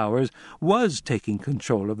higher-order powers was taking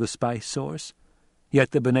control of the spice source,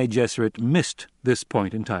 yet the Bene Gesserit missed this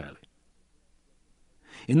point entirely.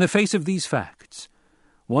 In the face of these facts,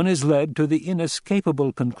 one is led to the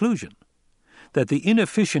inescapable conclusion that the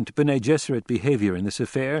inefficient Bene Gesserit behavior in this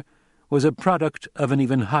affair was a product of an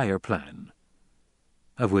even higher plan,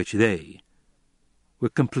 of which they were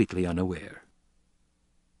completely unaware.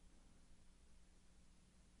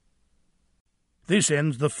 This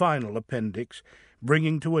ends the final appendix,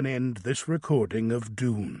 bringing to an end this recording of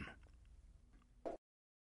Dune.